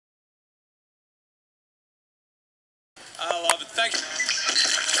I love it. Thank you.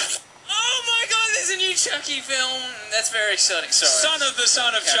 Oh my God, there's a new Chucky film. That's very exciting. Sorry. Son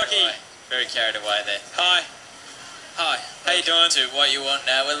of Chucky. Very carried away there. Hi. Hi. How you doing? To What You Want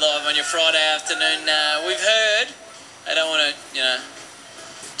Now. We're live on your Friday afternoon. We've heard, I don't want to,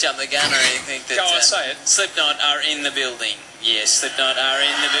 jump the gun or anything. That, Go on, say it. Slipknot are in the building. Yes, Slipknot are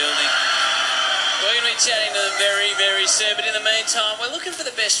in the building. We're going to be chatting to them very, very soon, but in the meantime, we're looking for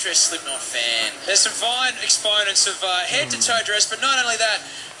the best-dressed Slipknot fan. There's some fine exponents of head-to-toe dress, but not only that,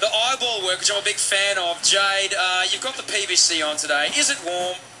 the eyeball work, which I'm a big fan of. Jade, you've got the PVC on today. Is it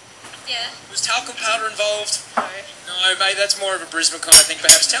warm? Yeah. Was talcum powder involved? No, mate, that's more of a Brisbane kind of thing,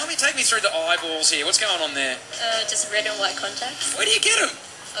 perhaps. Take me through the eyeballs here. What's going on there? Just red and white contacts. Where do you get them?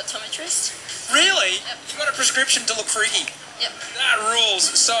 Optometrist. Really? Yep. You've got a prescription to look freaky? Yep. That rules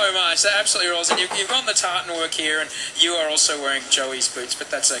so much. That absolutely rules. And you've got the tartan work here, and you are also wearing Joey's boots, but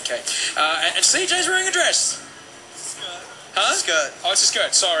that's okay. And Cee-Jay's wearing a dress. Skirt. Huh? Skirt. Oh, it's a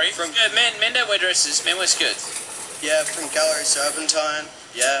skirt, sorry. From men don't wear dresses, men wear skirts. Yeah, from Gallery Serpentine.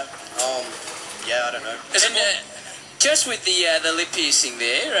 Yeah. I don't know. And just with the lip piercing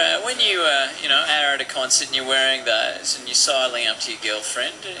there, when you are at a concert and you're wearing those and you're sidling up to your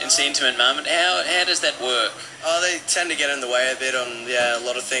girlfriend, it's an intimate moment, how does that work? Oh, they tend to get in the way a bit on, a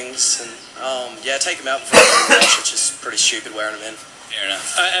lot of things. And, take them out before they wash, which is pretty stupid wearing them in. Fair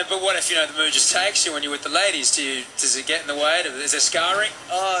enough. But what if, the mood just takes you when you're with the ladies? Does it get in the way? Is there scarring?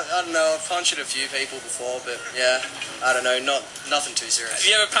 Oh, I don't know. I've punctured a few people before, but, I don't know. Nothing too serious. Have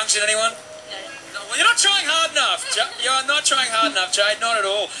you ever punctured anyone? No. Well, you're not trying hard enough. You are not trying hard enough, Jade. Not at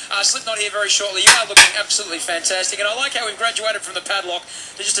all. Slipknot here very shortly. You are looking absolutely fantastic, and I like how we've graduated from the padlock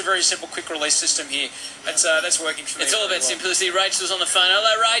to just a very simple, quick release system here. That's working for me. It's all about simplicity. Rachel's on the phone.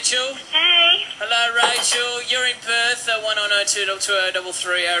 Hello, Rachel. Hey. Hello, Rachel. You're in Perth.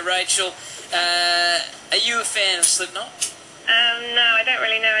 1902-220-330. Rachel, are you a fan of Slipknot? No, I don't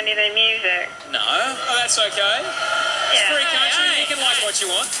really know any of their music. No. Oh, that's okay. It's free country. Hey. You can like what you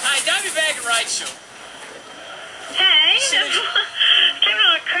want. Hey, don't be bagging Rachel. Hey,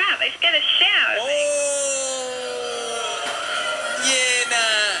 Slipknot like crap. They scared the shit out of me. Yeah,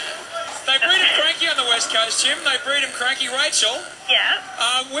 nah. They breed them cranky on the West Coast, Jim. They breed them cranky. Rachel,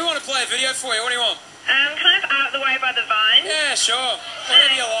 Yeah. we want to play a video for you. What do you want? Kind of out of the way by the vine. Yeah, sure.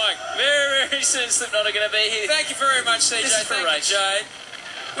 Whatever you like. Very, very soon Slipknot are going to be here. Thank you very much, Cee-Jay. This is for Thank you, Jade.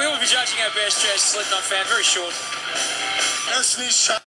 We will be judging our best dressed Slipknot fan very short.